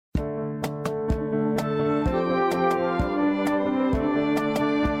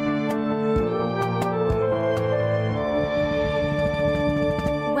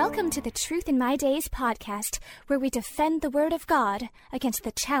to the Truth in My Days podcast, where we defend the Word of God against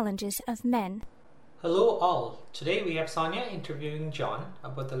the challenges of men. Hello all. Today we have Sonia interviewing John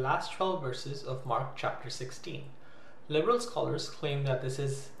about the last 12 verses of Mark chapter 16. Liberal scholars claim that this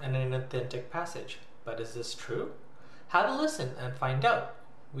is an inauthentic passage, but is this true? Have a listen and find out.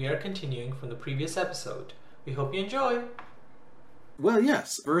 We are continuing from the previous episode. We hope you enjoy. Well,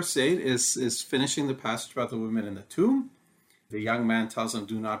 yes. Verse 8 is finishing the passage about the women in the tomb. The young man tells them,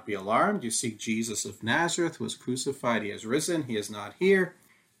 "Do not be alarmed. You seek Jesus of Nazareth, who was crucified. He has risen. He is not here.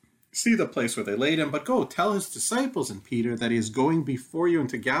 See the place where they laid him. But go, tell his disciples and Peter that he is going before you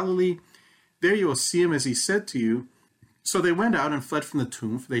into Galilee. There you will see him as he said to you." So they went out and fled from the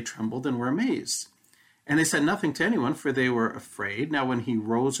tomb, for they trembled and were amazed. And they said nothing to anyone, for they were afraid. Now when he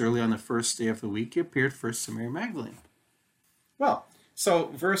rose early on the first day of the week, he appeared first to Mary Magdalene. Well, so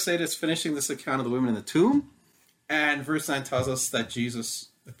verse 8 is finishing this account of the women in the tomb. And verse 9 tells us that Jesus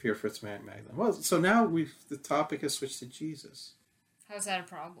appeared first to Mary Magdalene. Well, so now the topic has switched to Jesus. How's that a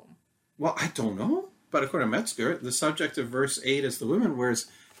problem? Well, I don't know. But according to Metzger, the subject of verse 8 is the women, whereas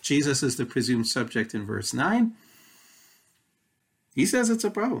Jesus is the presumed subject in verse 9. He says it's a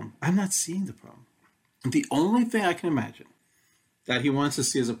problem. I'm not seeing the problem. The only thing I can imagine that he wants to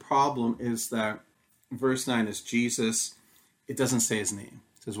see as a problem is that verse 9 is Jesus. It doesn't say his name.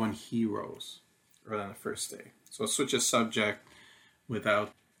 It says when he rose, or on the first day. So it switches subject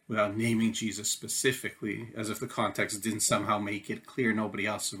without naming Jesus specifically, as if the context didn't somehow make it clear nobody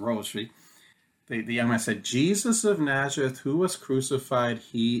else rose. The young man said, "Jesus of Nazareth, who was crucified,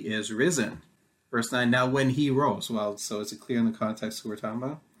 he is risen." Verse 9, now when he rose. Well, so is it clear in the context who we're talking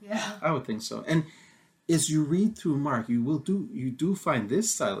about? Yeah. I would think so. And as you read through Mark, you do find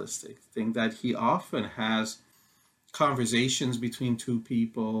this stylistic thing that he often has conversations between two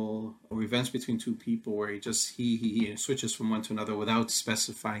people or events between two people where he switches from one to another without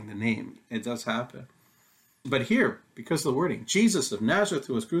specifying the name. It does happen. But here, because of the wording, Jesus of Nazareth,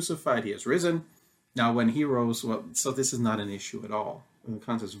 who was crucified, he has risen. Now when he rose, well, so this is not an issue at all. The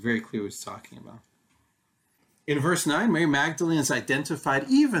context is very clear what he's talking about. In verse 9, Mary Magdalene is identified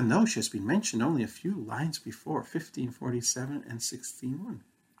even though she has been mentioned only a few lines before, 15:47 and 16:1.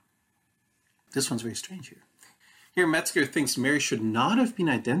 This one's very strange here. Here, Metzger thinks Mary should not have been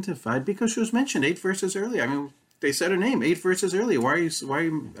identified because she was mentioned 8 verses earlier. I mean, they said her name 8 verses earlier. Why are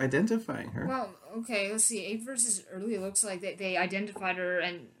you identifying her? Well, okay, let's see. 8 verses earlier, it looks like they identified her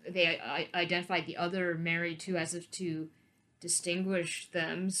and they identified the other Mary too, as if to distinguish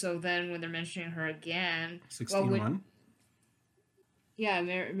them. So then when they're mentioning her again... 16:1? Yeah,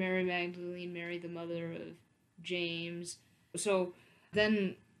 Mary Magdalene, Mary the mother of James. So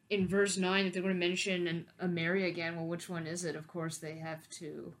then... in verse 9, if they're going to mention a Mary again, well, which one is it? Of course, they have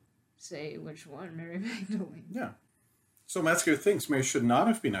to say which one, Mary Magdalene. Yeah. So Metzger thinks Mary should not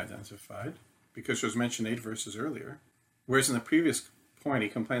have been identified because she was mentioned 8 verses earlier. Whereas in the previous point, he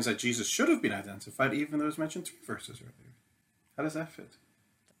complains that Jesus should have been identified even though it was mentioned 3 verses earlier. How does that fit?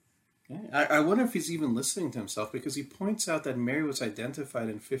 Yeah. I wonder if he's even listening to himself because he points out that Mary was identified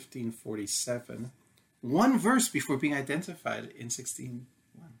in 15:47, one verse before being identified in 16:1.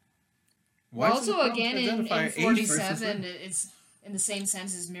 Also, again, in 47, it's in the same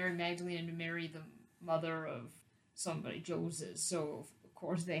sense as Mary Magdalene and Mary, the mother of somebody, Joseph. So, of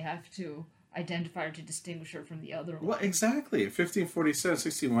course, they have to identify her to distinguish her from the other one. Well, exactly. 15:47,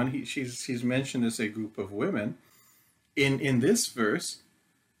 16:1, she's mentioned as a group of women. In this verse,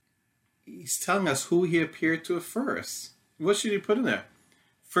 he's telling us who he appeared to first. What should he put in there?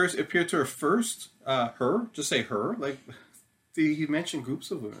 First, appeared to her first? Her? Just say her? Like, he mentioned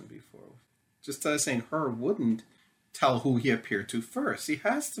groups of women before. Just saying her wouldn't tell who he appeared to first. He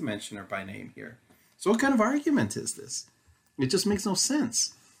has to mention her by name here. So what kind of argument is this? It just makes no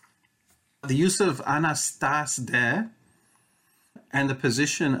sense. The use of anastas de and the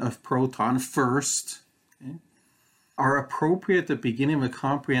position of proton first are appropriate at the beginning of a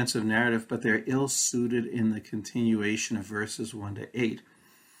comprehensive narrative, but they're ill-suited in the continuation of verses 1 to 8.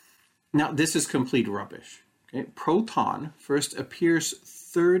 Now, this is complete rubbish. Okay? Proton first appears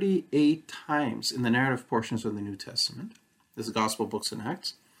 38 times in the narrative portions of the New Testament. This is Gospel, Books, and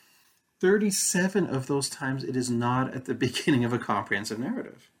Acts. 37 of those times it is not at the beginning of a comprehensive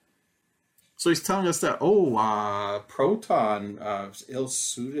narrative. So he's telling us that, proton is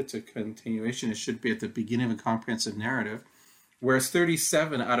ill-suited to continuation. It should be at the beginning of a comprehensive narrative, whereas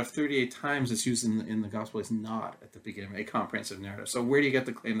 37 out of 38 times it's used in the Gospel is not at the beginning of a comprehensive narrative. So where do you get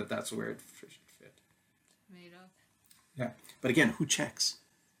the claim that that's where it should fit? Made up. Yeah, but again, who checks?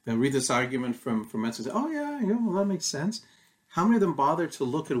 They'll read this argument from Metzger and say, well, that makes sense. How many of them bother to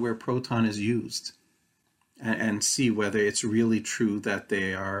look at where proton is used? and see whether it's really true that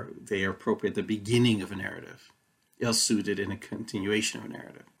they are appropriate at the beginning of a narrative, ill-suited in a continuation of a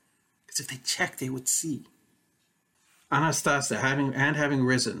narrative. Because if they check, they would see. Anastase, having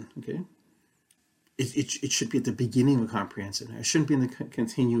risen, okay? It should be at the beginning of a comprehensive narrative. It shouldn't be in the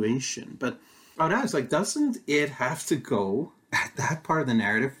continuation. But I would ask, doesn't it have to go at that part of the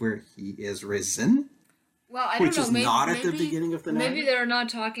narrative where he is risen? Well, I don't know. Which is not at the beginning of the narrative? Maybe they're not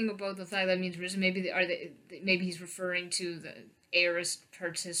talking about the fact that means risen. Maybe maybe he's referring to the aorist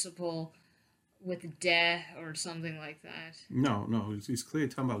participle with de or something like that. No, he's clearly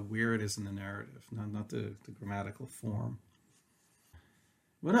talking about where it is in the narrative, not the grammatical form.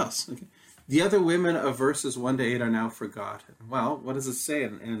 What else? Okay. The other women of verses 1 to 8 are now forgotten. Well, what does it say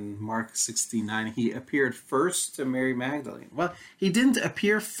in Mark 16:9? He appeared first to Mary Magdalene. Well, he didn't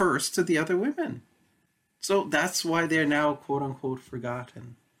appear first to the other women. So that's why they're now, quote unquote,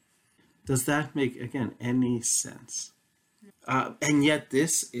 forgotten. Does that make, again, any sense? And yet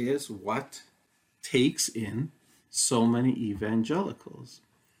this is what takes in so many evangelicals.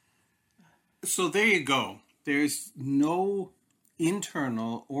 So there you go. There's no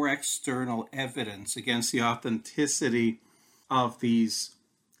internal or external evidence against the authenticity of these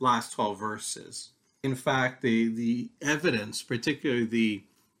last 12 verses. In fact, the evidence, particularly the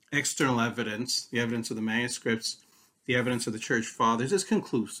external evidence, the evidence of the manuscripts, the evidence of the church fathers, is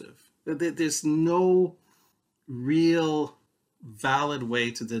conclusive. There's no real valid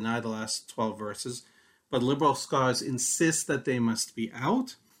way to deny the last 12 verses, but liberal scholars insist that they must be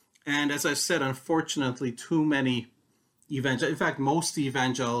out. And as I've said, unfortunately, too many in fact, most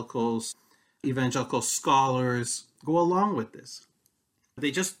evangelical scholars go along with this.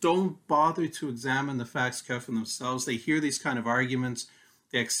 They just don't bother to examine the facts carefully themselves. They hear these kind of arguments,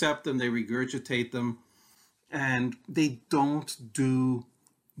 they accept them, they regurgitate them, and they don't do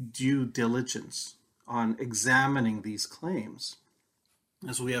due diligence on examining these claims,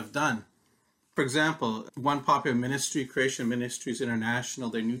 as we have done. For example, one popular ministry, Creation Ministries International,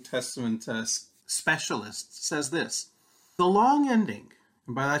 their New Testament specialist, says this: the long ending,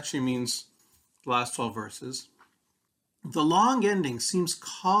 and by that she means the last 12 verses, the long ending seems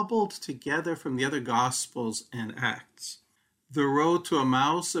cobbled together from the other Gospels and Acts. The road to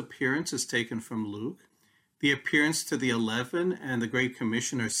Emmaus appearance is taken from Luke. The appearance to the 11 and the Great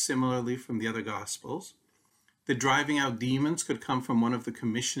Commission are similarly from the other Gospels. The driving out demons could come from one of the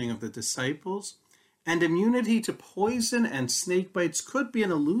commissioning of the disciples. And immunity to poison and snake bites could be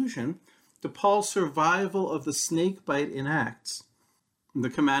an allusion to Paul's survival of the snake bite in Acts.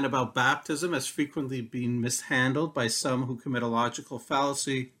 The command about baptism has frequently been mishandled by some who commit a logical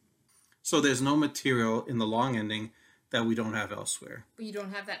fallacy. So there's no material in the long ending that we don't have elsewhere. But you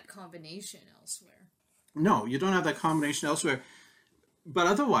don't have that combination elsewhere. No, you don't have that combination elsewhere. But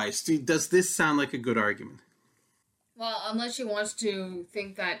otherwise, does this sound like a good argument? Well, unless she wants to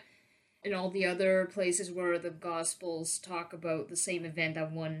think that in all the other places where the Gospels talk about the same event,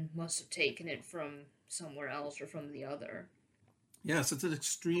 that one must have taken it from somewhere else or from the other. Yes, it's an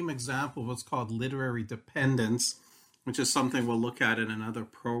extreme example of what's called literary dependence, which is something we'll look at in another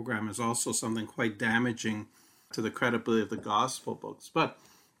program, is also something quite damaging to the credibility of the Gospel books. But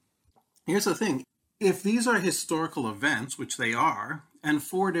here's the thing. If these are historical events, which they are, and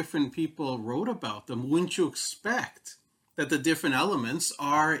 4 different people wrote about them, wouldn't you expect that the different elements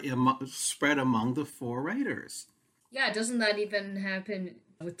are spread among the 4 writers? Yeah, doesn't that even happen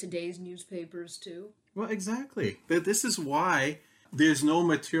with today's newspapers too? Well, exactly. This is why there's no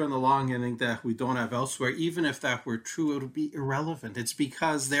material in the long ending that we don't have elsewhere. Even if that were true, it would be irrelevant. It's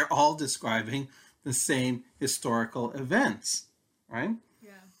because they're all describing the same historical events, right?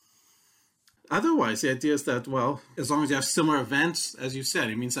 Yeah. Otherwise, the idea is that, well, as long as you have similar events, as you said,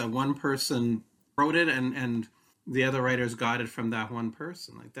 it means that one person wrote it and the other writers got it from that one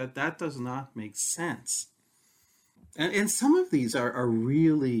person. Like that does not make sense. And some of these are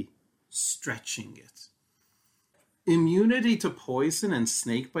really stretching it. Immunity to poison and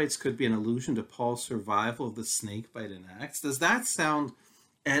snake bites could be an allusion to Paul's survival of the snake bite in Acts. Does that sound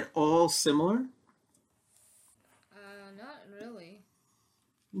at all similar? Not really.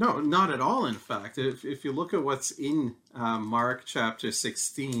 No, not at all, in fact. If you look at what's in Mark chapter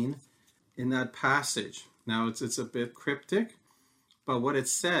 16, in that passage, now it's a bit cryptic, but what it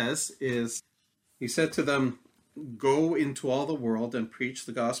says is, he said to them, go into all the world and preach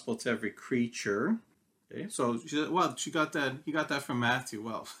the gospel to every creature. Okay, so he got that from Matthew.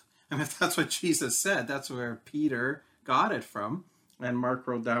 Well, I mean, if that's what Jesus said, that's where Peter got it from, and Mark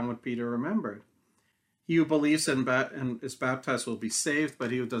wrote down what Peter remembered. He who believes and is baptized will be saved,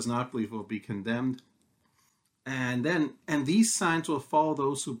 but he who does not believe will be condemned. And these signs will follow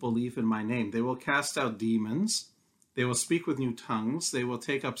those who believe in my name. They will cast out demons. They will speak with new tongues. They will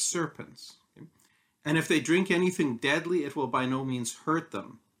take up serpents. Okay? And if they drink anything deadly, it will by no means hurt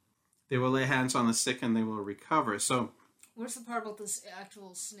them. They will lay hands on the sick and they will recover. So, what's the part about this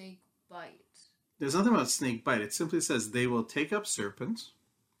actual snake bite? There's nothing about snake bite. It simply says they will take up serpents,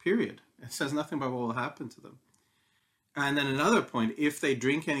 period. It says nothing about what will happen to them. And then another point, if they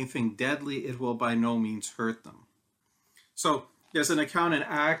drink anything deadly, it will by no means hurt them. So there's an account in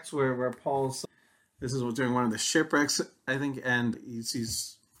Acts where Paul's, this is during one of the shipwrecks, I think, and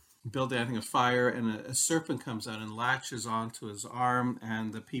he's building, I think, a fire, and a serpent comes out and latches onto his arm,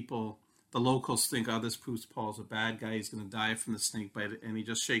 and the locals think, oh, this proves Paul's a bad guy, he's going to die from the snake bite, and he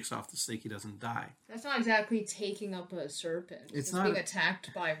just shakes off the snake, he doesn't die. That's not exactly taking up a serpent. It's being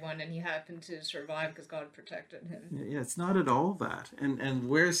attacked by one, and he happened to survive because God protected him. Yeah, it's not at all that. And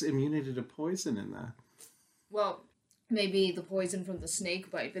where's immunity to poison in that? Well, maybe the poison from the snake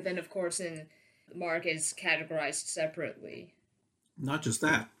bite, but then, of course, in Mark is categorized separately. Not just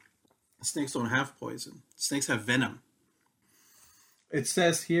that. Snakes don't have poison. Snakes have venom. It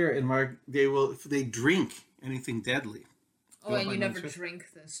says here in Mark, if they drink anything deadly. Oh, and you never drink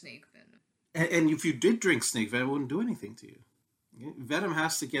the snake venom. And if you did drink snake venom, it wouldn't do anything to you. Venom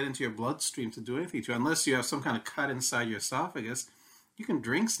has to get into your bloodstream to do anything to you. Unless you have some kind of cut inside your esophagus, you can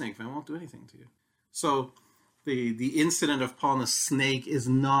drink snake venom, it won't do anything to you. So the incident of Paul and the snake is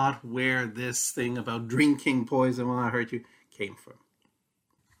not where this thing about drinking poison will not hurt you came from.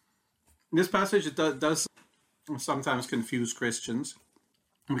 This passage does sometimes confuse Christians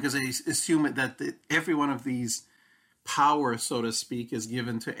because they assume that every one of these powers, so to speak, is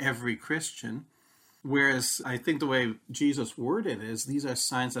given to every Christian. Whereas I think the way Jesus worded it is these are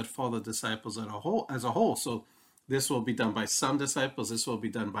signs that follow the disciples as a whole. So this will be done by some disciples, this will be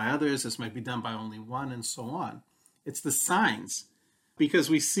done by others, this might be done by only one, and so on. It's the signs. Because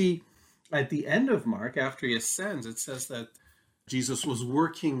we see at the end of Mark, after he ascends, it says that Jesus was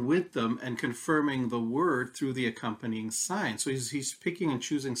working with them and confirming the word through the accompanying signs. So he's picking and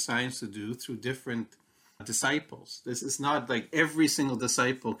choosing signs to do through different disciples. This is not like every single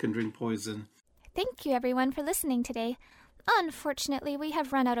disciple can drink poison. Thank you, everyone, for listening today. Unfortunately, we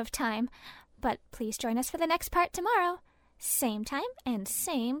have run out of time, but please join us for the next part tomorrow. Same time and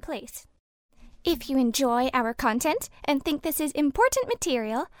same place. If you enjoy our content and think this is important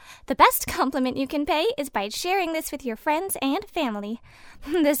material, the best compliment you can pay is by sharing this with your friends and family.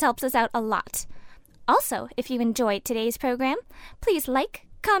 This helps us out a lot. Also, if you enjoyed today's program, please like,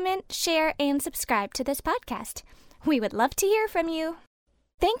 comment, share, and subscribe to this podcast. We would love to hear from you.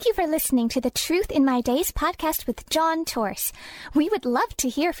 Thank you for listening to the Truth in My Days podcast with John Torse. We would love to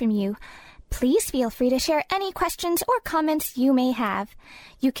hear from you. Please feel free to share any questions or comments you may have.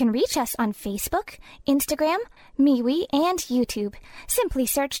 You can reach us on Facebook, Instagram, MeWe, and YouTube. Simply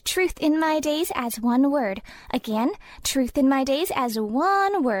search Truth in My Days as one word. Again, Truth in My Days as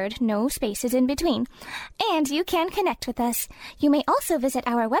one word, no spaces in between. And you can connect with us. You may also visit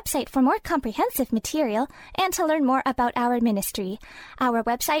our website for more comprehensive material and to learn more about our ministry. Our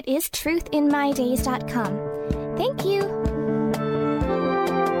website is truthinmydays.com. Thank you.